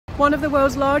one of the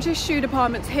world's largest shoe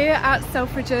departments here at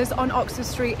Selfridges on Oxford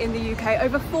Street in the UK.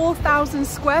 Over 4,000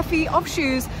 square feet of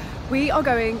shoes. We are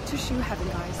going to shoe heaven,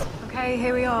 guys. Okay,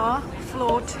 here we are.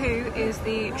 Floor 2 is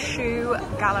the shoe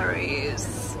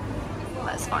galleries.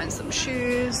 Let's find some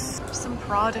shoes. Some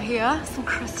Prada here, some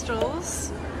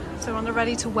crystals. So we're on the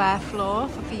ready to wear floor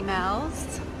for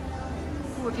females.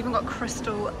 Ooh, we've even got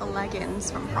crystal leggings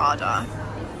from Prada.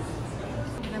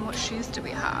 And then what shoes do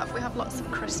we have? We have lots of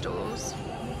crystals.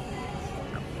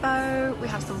 Bow, we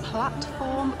have some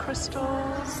platform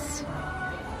crystals,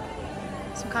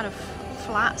 some kind of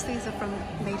flats. These are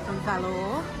made from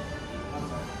velour,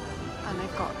 and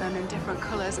they've got them in different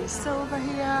colours and silver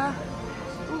here.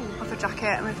 Ooh, puffer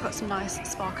jacket, and we've got some nice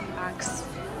sparkly bags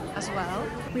as well.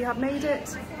 We have made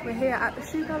it. We're here at the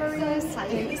shoe galleries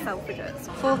in Selfridges.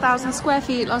 4,000 square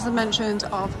feet, as I mentioned,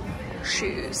 of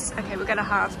shoes. Okay, we're gonna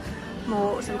have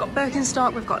more. So we've got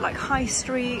Birkenstock, we've got like High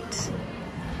Street.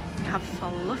 We have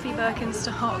fluffy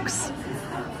Birkenstocks,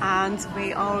 and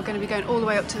we are going to be going all the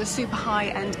way up to the super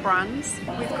high-end brands.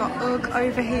 We've got Uggs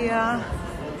over here,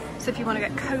 so if you want to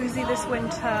get cozy this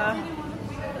winter,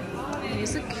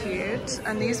 these are cute.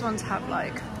 And these ones have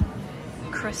like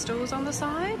crystals on the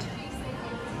side.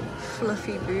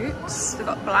 Fluffy boots. They've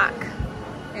got black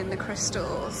in the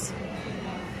crystals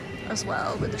as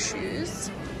well with the shoes.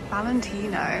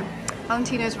 Valentino.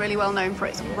 Valentino is really well known for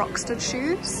its rock stud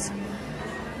shoes.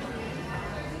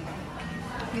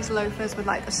 These loafers with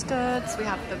like the studs, we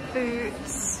have the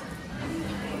boots.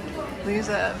 These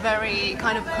are very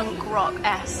kind of punk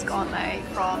rock-esque, aren't they,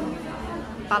 from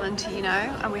Valentino.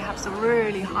 And we have some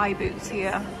really high boots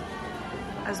here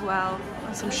as well,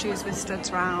 and some shoes with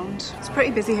studs round. It's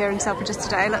pretty busy here in Selfridges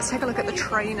today. Let's take a look at the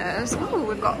trainers. Ooh,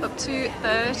 we've got up to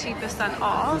 30%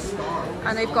 off,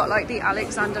 and they've got like the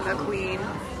Alexander McQueen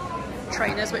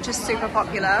trainers, which is super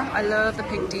popular. I love the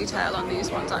pink detail on these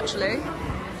ones actually.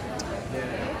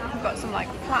 Got some like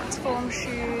platform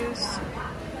shoes,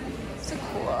 so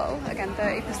cool. Again,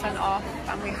 30% off,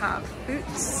 and we have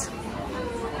boots.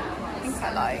 I think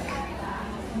I like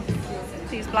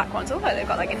these black ones. Oh, they've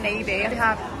got like a navy. We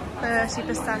have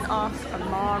 30% off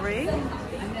Amiri.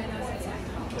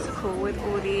 So cool with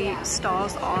all the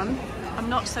stars on. I'm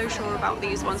not so sure about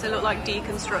these ones. They look like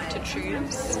deconstructed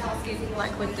shoes,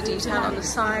 like with the detail on the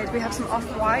side. We have some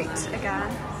off-white again,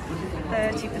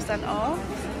 30% off.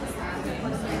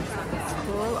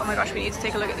 Cool. Oh my gosh, we need to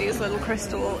take a look at these little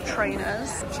crystal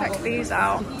trainers. Check these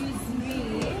out.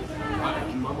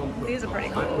 These are pretty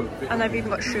cool. And they've even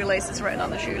got shoelaces written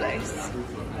on the shoelace.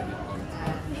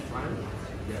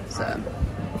 So,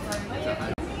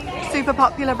 super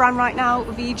popular brand right now,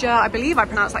 Veja. I believe I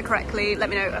pronounced that correctly. Let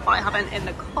me know if I haven't in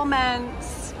the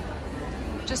comments.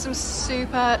 Just some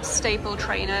super staple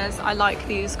trainers. I like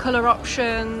these color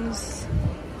options.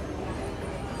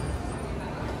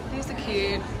 These are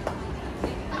cute.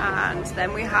 And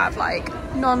then we have like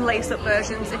non-lace-up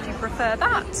versions if you prefer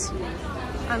that,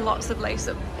 and lots of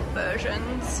lace-up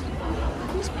versions.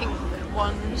 These pink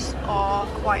ones are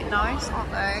quite nice,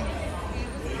 aren't they?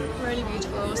 Really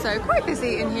beautiful. So quite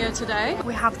busy in here today.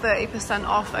 We have 30%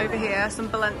 off over here, some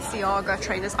Balenciaga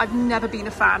trainers. I've never been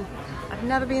a fan. I've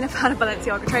never been a fan of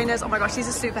Balenciaga trainers. Oh my gosh, these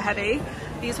are super heavy.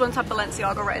 These ones have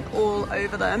Balenciaga written all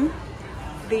over them.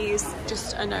 These,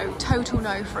 just a no, total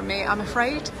no from me, I'm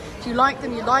afraid. If you like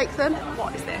them, you like them.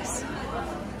 What is this?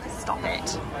 Stop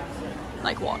it.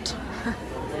 Like what?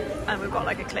 And we've got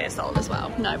like a clear sole as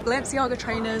well. No, Balenciaga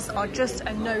trainers are just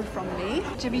a no from me.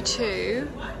 Jimmy Choo.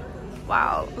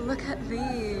 Wow, look at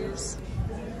these.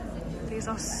 These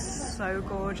are so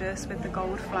gorgeous with the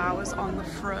gold flowers on the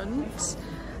front.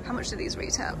 How much do these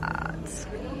retail at?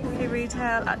 They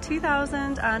retail at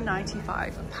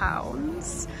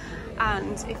 £2,095.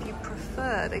 And if you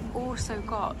prefer, they've also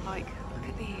got like, look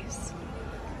at these,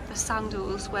 the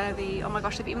sandals where the, oh my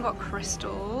gosh, they've even got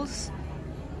crystals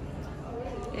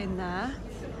in there,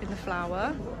 in the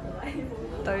flower.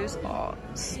 Those are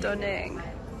stunning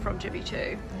from Jimmy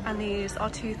Choo. And these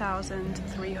are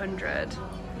 2,300.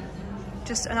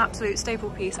 Just an absolute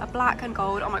staple piece, a black and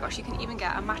gold. Oh my gosh, you can even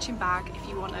get a matching bag if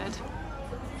you wanted.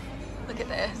 Look at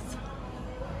this.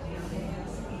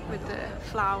 With the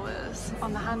flowers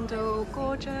on the handle,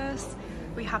 gorgeous.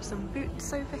 We have some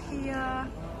boots over here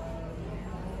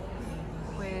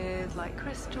with like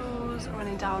crystals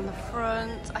running down the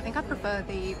front. I think I prefer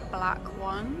the black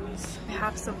ones. We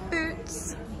have some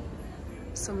boots,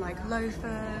 some like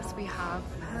loafers, we have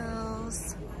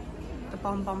pearls, the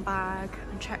bonbon bag,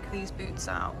 and check these boots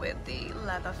out with the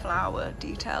leather flower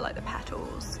detail, like the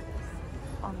petals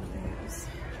on the boots.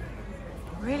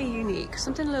 Really unique,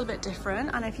 something a little bit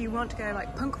different. And if you want to go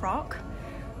like punk rock,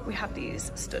 we have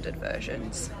these studded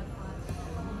versions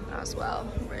as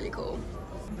well. Really cool.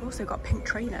 We've also got pink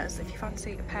trainers if you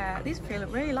fancy a pair. These feel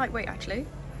really lightweight actually.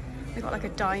 They've got like a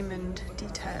diamond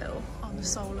detail on the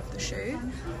sole of the shoe.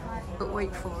 But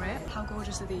wait for it. How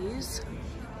gorgeous are these?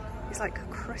 These like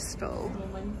crystal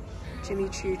Jimmy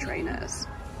Choo trainers.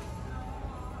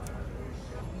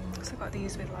 So I've got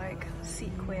these with like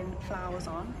sequin flowers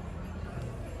on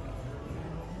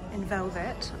in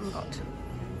velvet, and we've got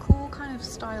cool kind of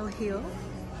style heel,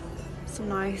 some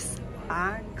nice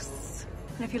bags,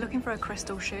 and if you're looking for a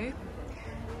crystal shoe,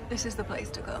 this is the place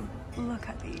to come. Look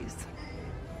at these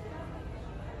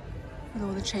with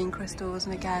all the chain crystals,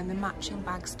 and again the matching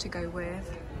bags to go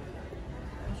with.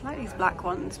 I like these black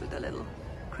ones with the little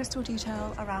crystal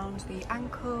detail around the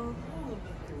ankle.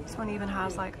 This one even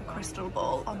has like a crystal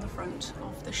ball on the front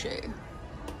of the shoe.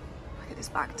 Look at this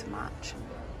bag to match.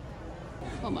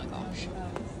 Oh my gosh.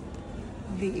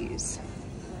 These.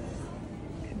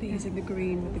 Look at these in the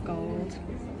green with the gold.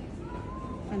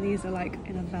 And these are like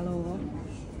in a velour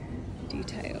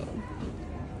detail.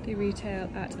 They retail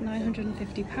at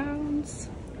 £950.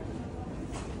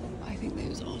 I think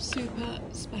those are super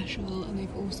special, and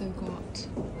they've also got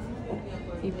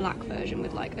the black version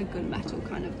with like a gunmetal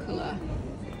kind of colour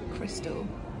crystal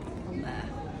on there.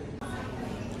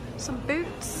 Some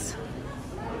boots,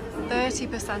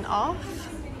 30% off.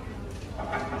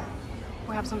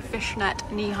 We have some fishnet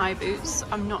knee-high boots.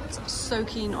 I'm not so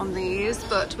keen on these,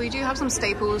 but we do have some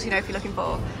staples, you know, if you're looking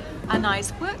for a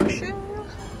nice work shoe.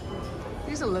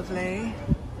 These are lovely.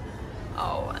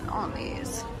 Oh, and aren't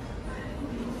these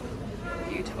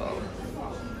beautiful?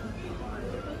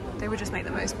 They would just make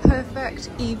the most perfect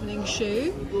evening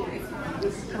shoe.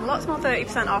 And lots more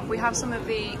 30% off. We have some of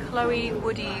the Chloe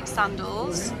Woody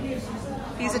sandals.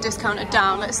 These are discounted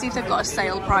down. Let's see if they've got a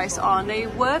sale price on. They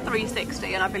were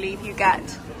 $360, and I believe you get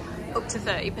up to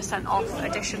 30% off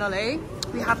additionally.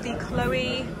 We have the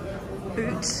Chloe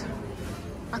boot.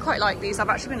 I quite like these. I've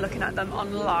actually been looking at them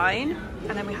online.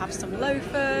 And then we have some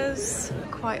loafers.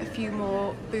 Quite a few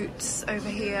more boots over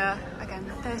here. Again,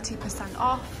 30%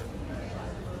 off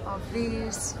of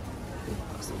these.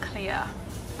 Got some clear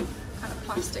kind of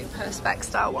plastic perspex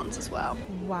style ones as well.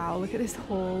 Wow, look at this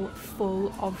haul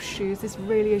full of shoes. This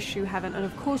really is shoe heaven, and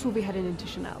of course we'll be heading into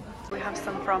Chanel. We have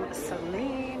some from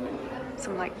Celine,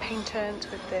 some like patent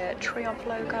with the Triumph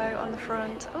logo on the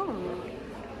front. Oh,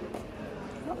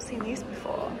 I've not seen these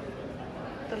before.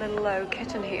 The little low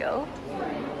kitten heel.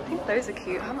 I think those are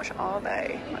cute. How much are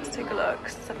they? Let's take a look.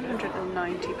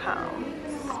 £790.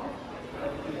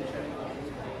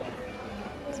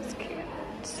 This is cute.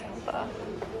 Silver.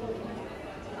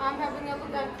 I'm having a look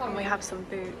at them. And we have some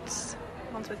boots.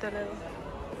 Ones with the little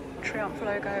Triumph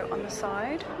logo on the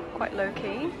side. Quite low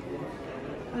key.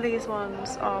 These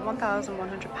ones are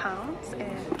 £1,100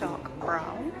 in dark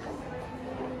brown.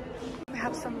 We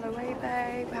have some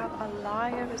Loewe. We have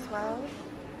Alaia as well.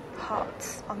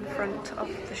 Hearts on the front of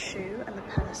the shoe and the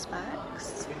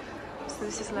perspex. So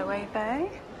this is Loewe.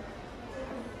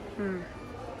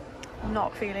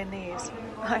 Not feeling these.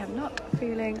 I am not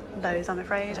feeling those, I'm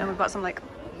afraid. And we've got some like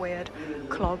weird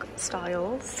clog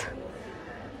styles.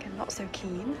 Again, not so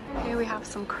keen. Here we have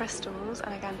some crystals,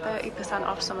 and again 30%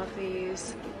 off some of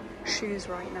these shoes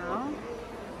right now.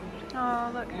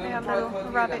 Oh look, they have little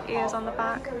rabbit ears on the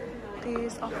back.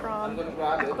 These are from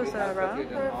Aquazura.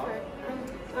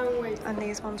 And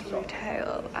these ones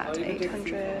retail at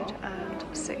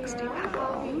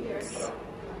 £860.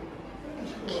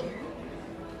 Cute.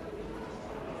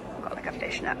 I've got like a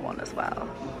fishnet one as well.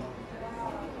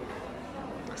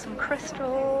 Some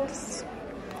crystals.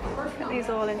 Look at these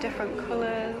all in different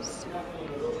colours.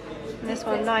 And this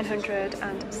one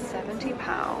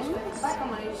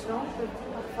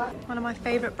 £970. One of my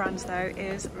favourite brands though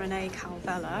is Rene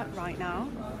Caovilla right now.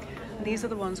 And these are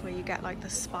the ones where you get like the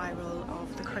spiral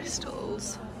of the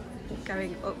crystals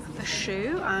going up the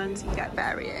shoe, and you get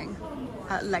varying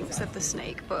lengths of the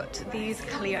snake. But these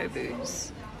Clio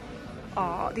boots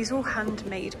these are all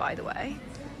handmade, by the way.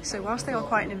 So whilst they are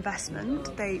quite an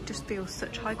investment, they just feel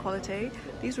such high quality.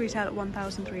 These retail at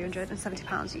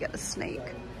 £1,370. You get the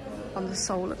snake on the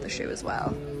sole of the shoe as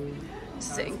well.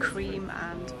 This is in cream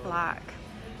and black.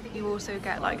 You also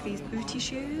get like these booty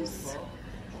shoes,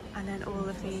 and then all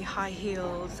of the high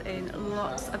heels in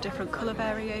lots of different colour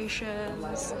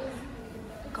variations.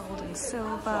 Gold and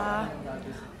silver.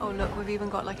 Oh look, we've even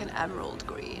got like an emerald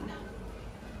green.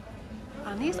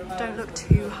 And these don't look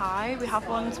too high. We have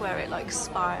ones where it like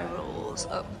spirals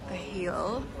up the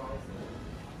heel.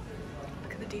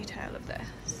 Look at the detail of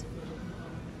this.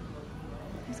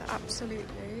 These are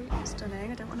absolutely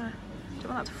stunning. I don't want that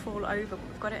to fall over, but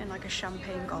we've got it in like a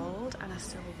champagne gold and a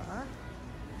silver,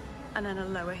 and then a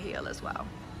lower heel as well.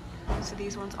 So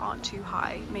these ones aren't too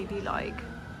high, maybe like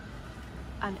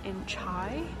an inch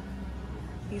high.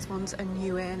 These ones are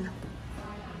new in.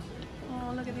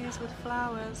 Oh, look at these with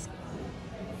flowers.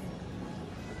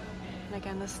 And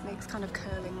again, the snake's kind of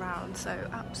curling round, so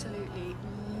absolutely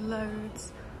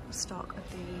loads of stock of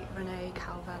the Rene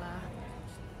Caovilla.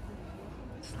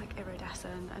 It's like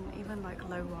iridescent, and even like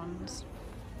low ones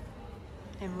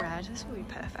in red. This will be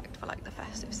perfect for like the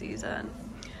festive season.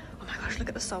 Oh my gosh, look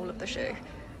at the sole of the shoe.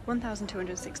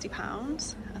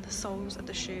 £1,260, and the soles of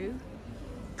the shoe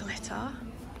glitter.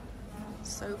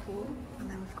 So cool. And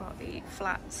then we've got the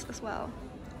flats as well.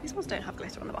 These ones don't have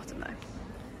glitter on the bottom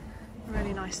though.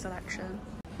 Really nice selection.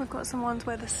 We've got some ones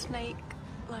where the snake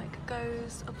like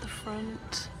goes up the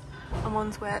front, and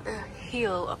ones where the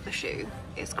heel of the shoe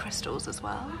is crystals as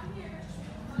well.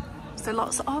 So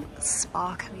lots of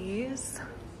sparklies,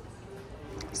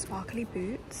 sparkly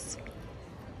boots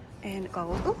in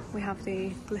gold. Oh, we have the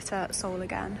glitter sole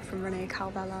again from Rene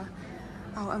Caovilla.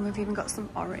 Oh, and we've even got some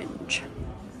orange.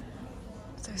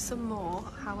 So some more,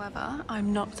 however,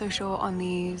 I'm not so sure on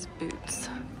these boots.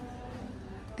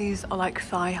 These are like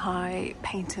thigh-high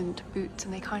patent boots,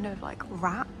 and they kind of like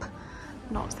wrap.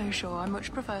 Not so sure. I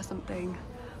much prefer something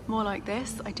more like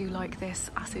this. I do like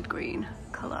this acid green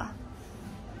colour.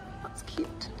 That's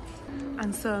cute.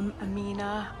 And some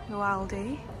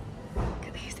Amiri. Look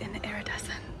at these in the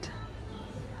iridescent.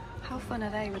 How fun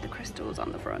are they with the crystals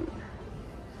on the front?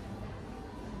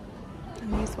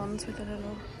 And these ones with the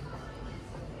little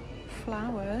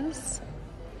flowers.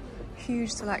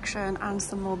 Huge selection, and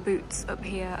some more boots up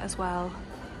here as well.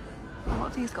 And what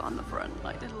have these got on the front?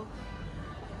 Like little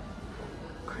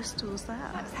crystals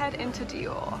there. Let's head into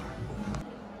Dior.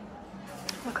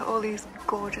 Look at all these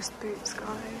gorgeous boots,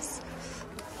 guys.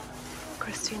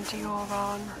 Christian Dior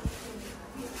on.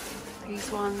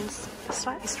 These ones, a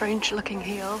slightly strange looking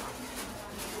heel.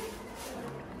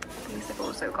 These have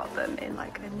also got them in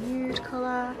like a nude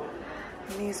colour.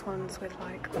 And these ones with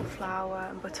like flower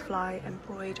and butterfly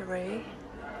embroidery.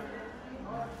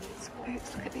 Some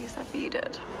boots, look at these, they're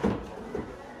beaded.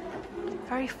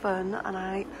 Very fun, and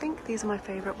I think these are my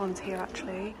favourite ones here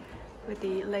actually, with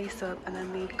the lace up and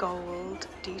then the gold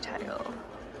detail.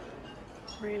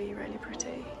 Really, really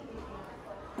pretty.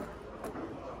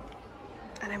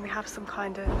 And then we have some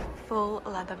kind of full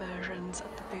leather versions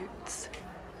of the boots.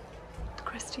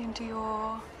 Christian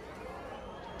Dior.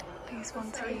 These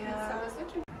ones here.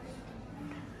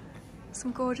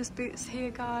 Some gorgeous boots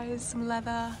here, guys. Some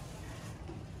leather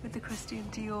with the Christian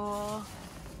Dior,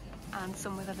 and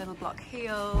some with a little block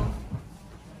heel.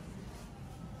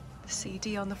 The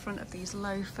CD on the front of these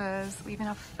loafers. We even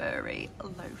have furry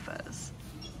loafers.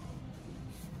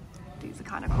 These are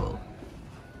kind of cool,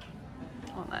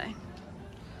 aren't they?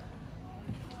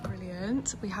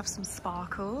 Brilliant. We have some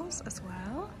sparkles as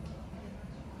well.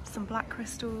 Some black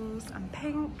crystals and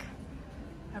pink.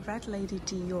 A red Lady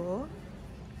Dior.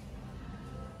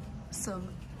 Some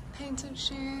painted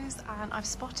shoes, and I've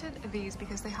spotted these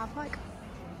because they have like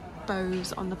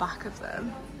bows on the back of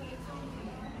them.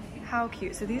 How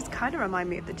cute. So these kind of remind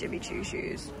me of the Jimmy Choo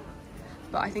shoes,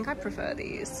 but I think I prefer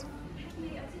these.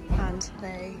 And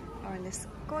they are in this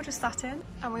gorgeous satin,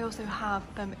 and we also have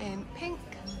them in pink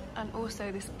and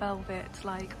also this velvet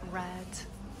like red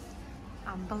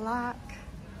and black.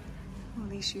 And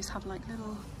these shoes have like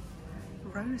little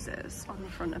roses on the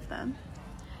front of them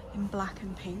in black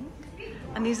and pink.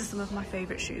 And these are some of my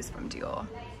favorite shoes from Dior.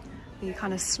 The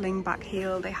kind of sling back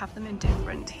heel. They have them in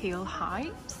different heel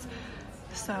heights,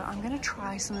 so I'm gonna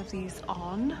try some of these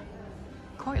on.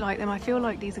 Quite like them. I feel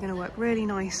like these are gonna work really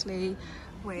nicely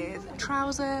with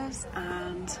trousers,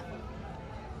 and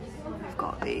we've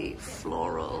got the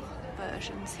floral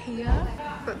versions here,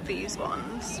 but these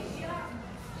ones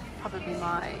probably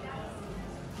my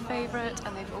favorite,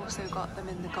 and they've also got them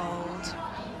in the gold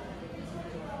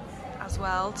as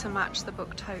well to match the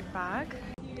book tote bag.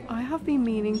 I have been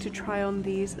meaning to try on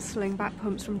these slingback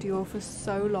pumps from Dior for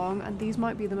so long, and these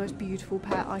might be the most beautiful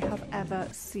pair I have ever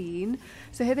seen.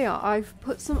 So here they are. I've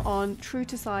put some on true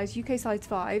to size, UK size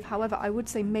 5. However, I would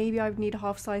say maybe I would need a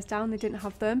half size down. They didn't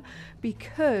have them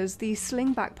because the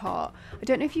slingback part, I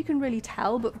don't know if you can really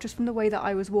tell, but just from the way that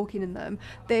I was walking in them,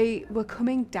 they were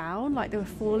coming down, like they were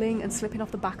falling and slipping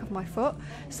off the back of my foot.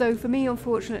 So for me,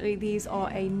 unfortunately, these are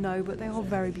a no, but they are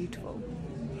very beautiful.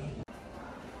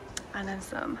 And then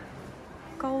some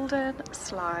golden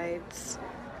slides,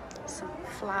 some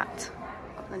flat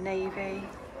of the navy,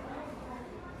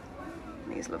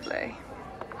 these lovely,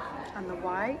 and the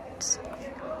white.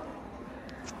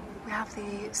 We have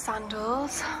the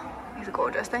sandals. These are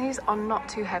gorgeous. These are not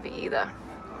too heavy either.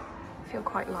 Feel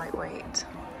quite lightweight.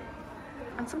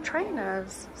 and some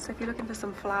trainers. So if you're looking for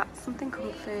some flats, something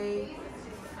comfy.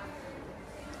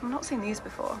 I've not seen these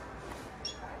before.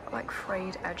 Like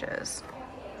frayed edges.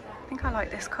 I think I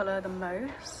like this colour the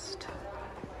most,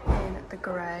 in the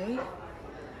grey.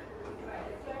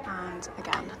 And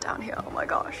again, down here, oh my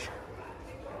gosh.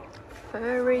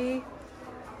 Furry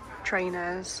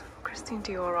trainers, Christian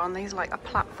Dior on. These are like a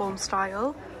platform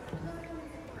style.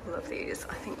 I love these.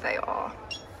 I think they are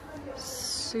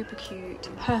super cute,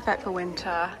 perfect for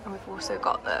winter. And we've also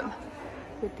got them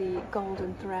with the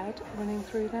golden thread running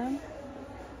through them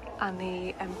and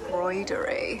the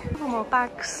embroidery. More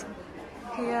bags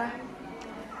here.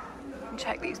 And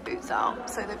check these boots out.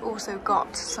 So they've also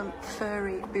got some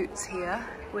furry boots here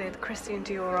with Christian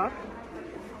Dior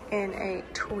in a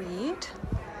tweed,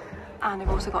 and they've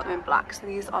also got them in black. So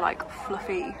these are like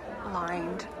fluffy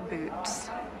lined boots.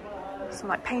 Some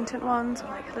like painted ones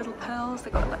with like little pearls.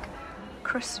 They've got like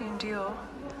Christian Dior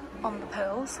on the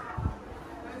pearls,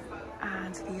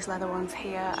 and these leather ones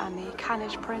here and the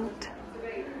canage print.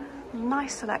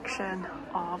 Nice selection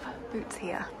of boots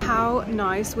here. How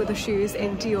nice were the shoes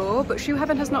in Dior, but shoe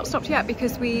heaven has not stopped yet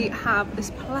because we have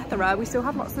this plethora. We still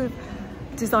have lots of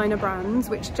designer brands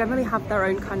which generally have their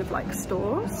own kind of like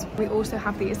stores. We also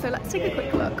have these, so let's take a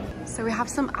quick look. So we have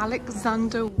some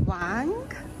Alexander Wang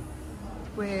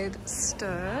with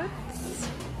studs.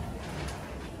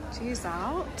 These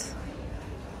out.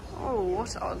 Oh,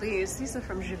 what are these? These are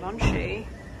from Givenchy.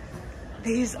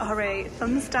 These are a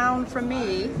thumbs down from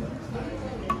me.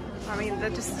 I mean,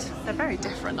 they're very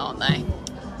different, aren't they?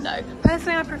 No,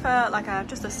 personally I prefer like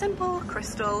just a simple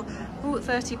crystal. Ooh,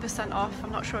 30% off.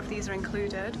 I'm not sure if these are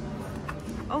included.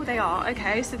 Oh, they are.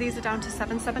 Okay, so these are down to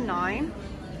 $779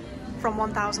 from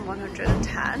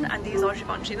 $1,110, and these are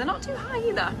Givenchy. They're not too high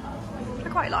either. I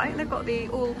quite like. They've got the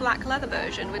all black leather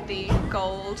version with the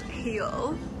gold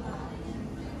heel.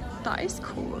 That is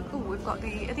cool. Oh, we've got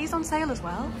are these on sale as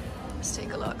well? Let's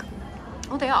take a look.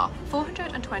 Oh, they are.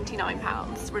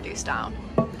 £429 reduced down.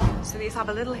 So these have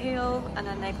a little heel, and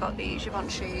then they've got the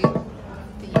Givenchy,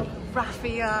 the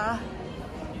raffia,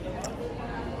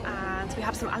 and we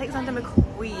have some Alexander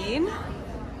McQueen.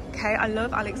 Okay, I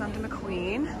love Alexander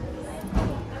McQueen.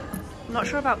 I'm not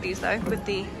sure about these though, with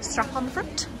the strap on the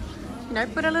front. You know,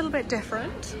 but a little bit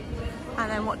different. And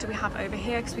then what do we have over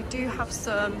here? Because we do have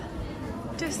some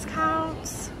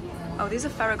discounts. Oh, these are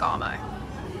Ferragamo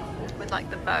with like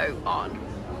the bow on.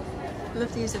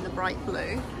 Love these in the bright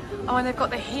blue. Oh, and they've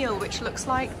got the heel which looks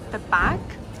like the bag.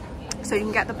 So you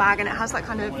can get the bag and it has that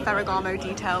kind of Ferragamo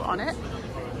detail on it.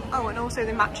 Oh, and also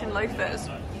the matching loafers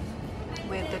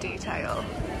with the detail.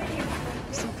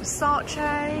 Some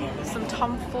Versace, some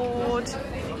Tom Ford.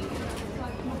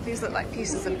 These look like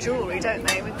pieces of jewellery, don't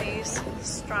they, with these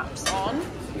straps on.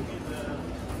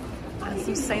 And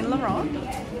some Saint Laurent.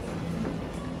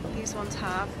 These ones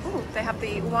have, oh, they have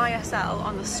the YSL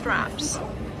on the straps,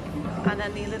 and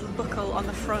then the little buckle on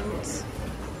the front.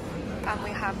 And we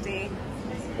have the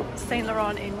Saint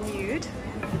Laurent in nude.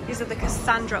 These are the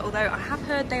Cassandra, although I have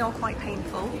heard they are quite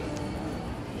painful.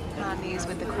 And these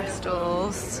with the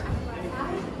crystals.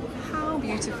 How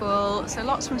beautiful. So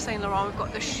lots from Saint Laurent. We've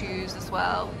got the shoes as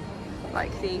well,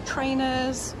 like the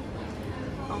trainers.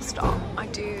 I'll stop. I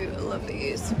do love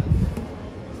these.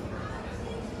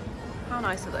 How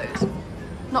nice are those?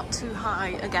 Not too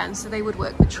high again, so they would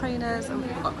work with trainers. And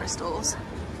we've got crystals.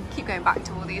 Keep going back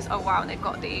to all these. Oh wow, and they've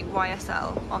got the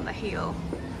YSL on the heel.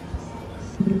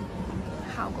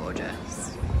 How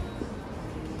gorgeous.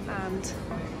 And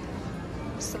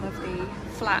some of the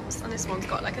flats, and this one's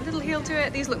got like a little heel to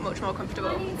it. These look much more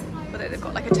comfortable, but they've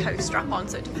got like a toe strap on,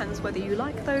 so it depends whether you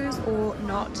like those or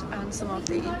not. And some of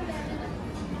the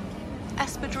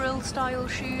espadrille style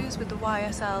shoes with the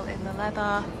YSL in the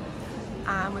leather,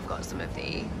 and we've got some of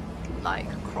the like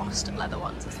crossed leather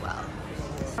ones as well.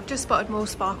 I've just spotted more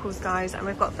sparkles, guys, and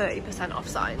we've got 30% off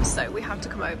signs, so we have to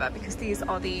come over because these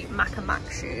are the Mac and Mac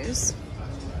shoes.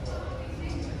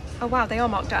 Oh wow, they are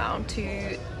marked down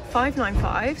to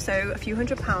 $595, so a few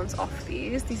 £100s off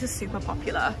these. These are super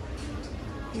popular.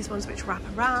 These ones which wrap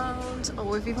around. Oh,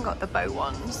 we've even got the bow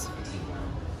ones.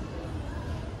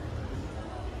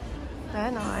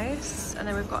 They're nice. And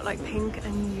then we've got like pink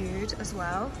and nude as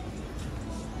well.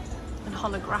 And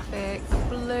holographic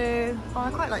blue. Oh,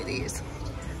 I quite like these.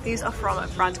 These are from a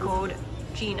brand called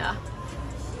Gina.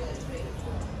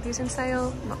 These in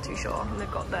sale? Not too sure. And they've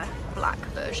got the black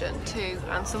version too,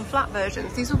 and some flat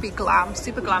versions. These would be glam,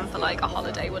 super glam for like a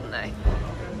holiday, wouldn't they?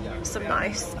 Some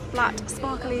nice flat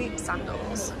sparkly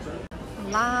sandals.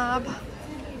 Lab.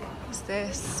 What's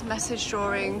this? Message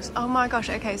drawings. Oh my gosh,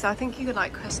 okay, so I think you can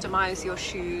like customize your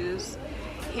shoes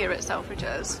here at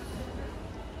Selfridges.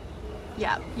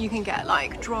 yeah, you can get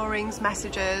like drawings,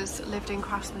 messages, lived-in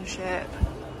craftsmanship.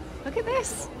 Look at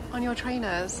this on your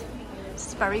trainers. This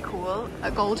is very cool. A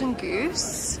golden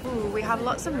goose. Ooh, we have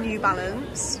lots of New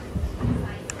Balance.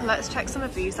 Let's check some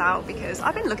of these out because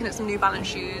I've been looking at some New Balance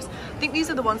shoes. I think these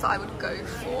are the ones that I would go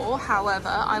for. However,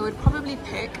 I would probably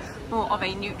pick more of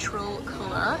a neutral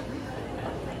colour.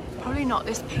 Probably not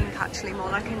this pink actually, more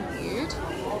like a nude.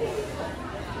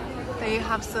 They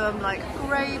have some like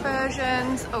grey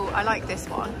versions. Oh, I like this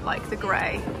one, like the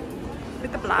grey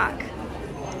with the black.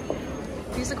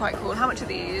 These are quite cool. How much are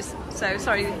these? So,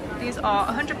 sorry, these are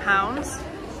 £100.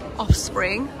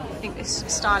 Offspring, I think this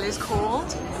style is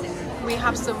called. We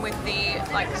have some with the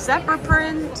like zebra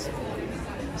print,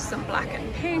 some black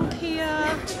and pink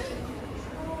here.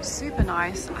 Super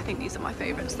nice. I think these are my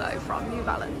favourites though from New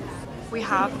Balance. We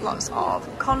have lots of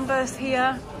Converse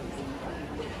here.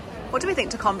 What do we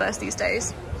think to Converse these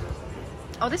days?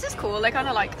 Oh, this is cool. They kind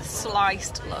of like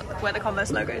sliced look, where the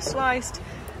Converse logo is sliced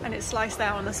and it's sliced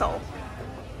there on the sole.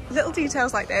 Little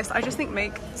details like this, I just think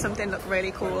make something look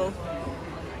really cool.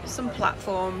 Some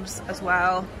platforms as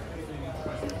well.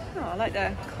 Oh, I like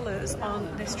the colours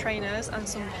on this trainers and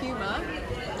some Puma.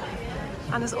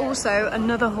 And there's also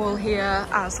another haul here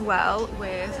as well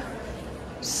with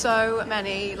so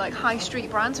many like high street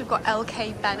brands. We've got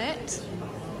LK Bennett.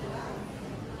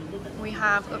 We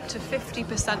have up to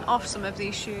 50% off some of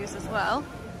these shoes as well.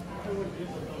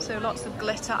 So lots of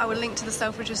glitter. I will link to the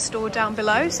Selfridges store down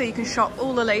below so you can shop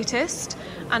all the latest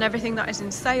and everything that is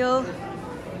in sale.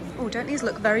 Oh, don't these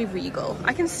look very regal?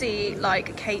 I can see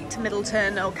like Kate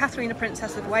Middleton or Catherine,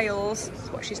 Princess of Wales,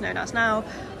 that's what she's known as now.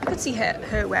 I could see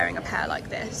her wearing a pair like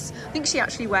this. I think she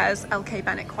actually wears LK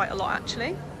Bennett quite a lot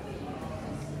actually.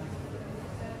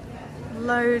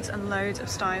 Loads and loads of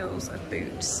styles of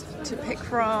boots to pick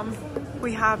from.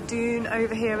 We have Dune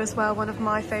over here as well, one of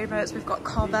my favourites. We've got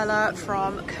Caovilla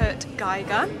from Kurt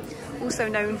Geiger, also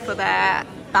known for their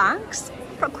bags,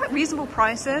 but quite reasonable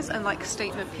prices and like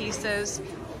statement pieces.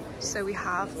 So we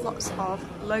have lots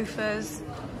of loafers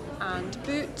and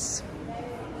boots.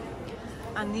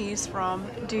 And these from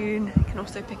Dune, you can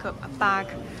also pick up a bag.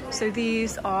 So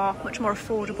these are much more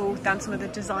affordable than some of the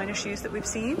designer shoes that we've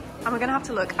seen. And we're gonna have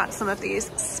to look at some of these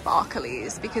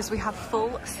sparklies because we have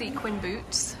full sequin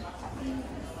boots.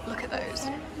 Look at those.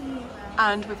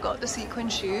 And we've got the sequin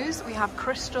shoes. We have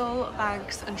crystal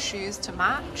bags and shoes to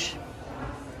match.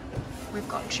 We've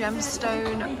got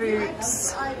gemstone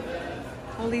boots.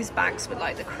 All these bags with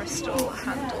like the crystal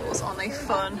handles, aren't they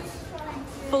fun?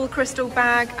 Full crystal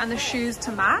bag and the shoes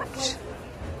to match.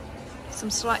 Some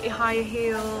slightly higher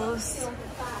heels.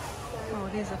 Oh,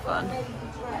 these are fun.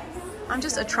 I'm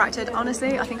just attracted,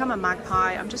 honestly, I think I'm a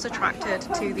magpie. I'm just attracted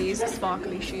to these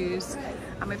sparkly shoes.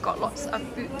 And we've got lots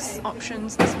of boots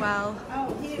options as well. I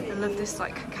love this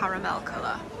like caramel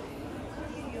colour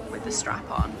with the strap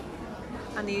on.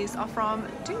 And these are from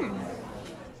Dune.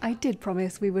 I did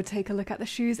promise we would take a look at the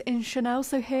shoes in Chanel,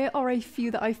 so here are a few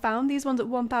that I found. These ones at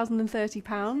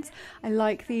 £1,030. I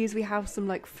like these. We have some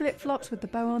like flip-flops with the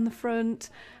bow on the front.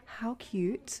 How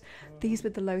cute. These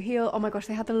with the low heel. Oh my gosh,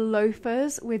 they had the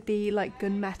loafers with the like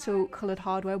gunmetal coloured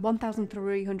hardware,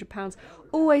 £1,300.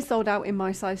 Always sold out in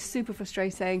my size, super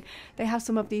frustrating. They have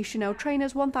some of the Chanel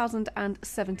trainers,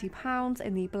 £1,070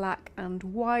 in the black and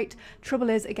white. Trouble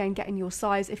is, again, getting your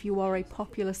size if you are a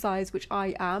popular size, which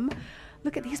I am.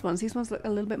 Look at these ones. These ones look a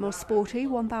little bit more sporty.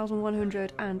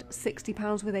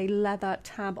 £1,160 with a leather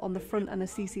tab on the front and a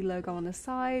CC logo on the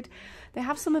side. They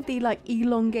have some of the like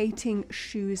elongating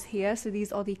shoes here. So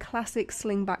these are the classic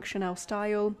slingback Chanel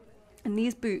style. And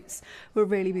these boots were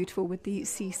really beautiful with the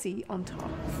CC on top.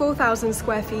 4,000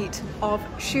 square feet of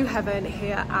shoe heaven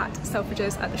here at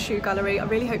Selfridges at the Shoe Gallery. I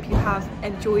really hope you have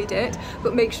enjoyed it,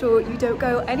 but make sure you don't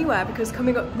go anywhere because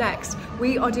coming up next,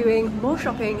 we are doing more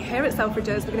shopping here at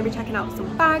Selfridges. We're going to be checking out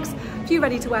some bags, a few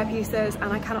ready to wear pieces,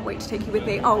 and I cannot wait to take you with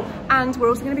me. Oh, and we're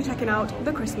also going to be checking out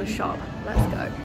the Christmas shop. Let's go.